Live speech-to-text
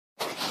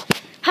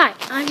Hi,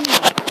 I'm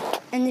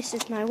Noah, and this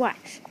is my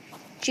wife.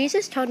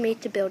 Jesus told me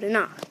to build an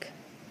ark.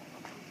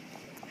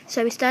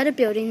 So we started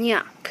building the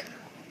ark.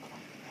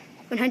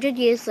 100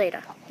 years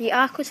later, the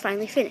ark was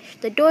finally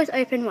finished. The doors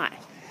opened wide.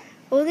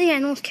 All the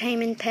animals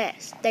came in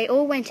pairs. They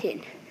all went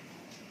in.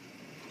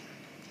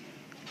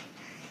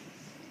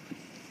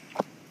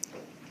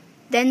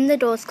 Then the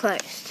doors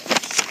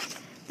closed.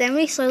 Then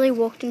we slowly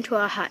walked into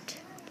our hut.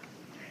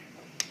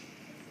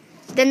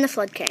 Then the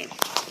flood came.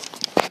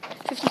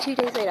 52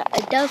 days later,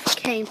 a dove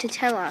came to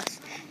tell us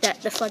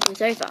that the flood was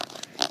over.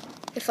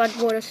 The flood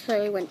water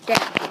slowly went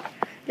down.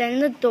 Then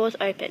the doors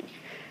opened.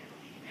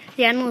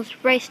 The animals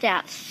raced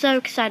out, so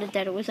excited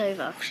that it was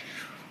over.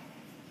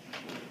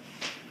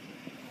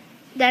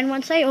 Then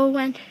once they all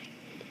went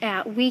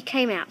out, we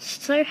came out,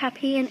 so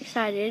happy and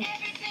excited.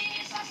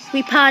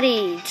 We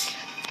partied.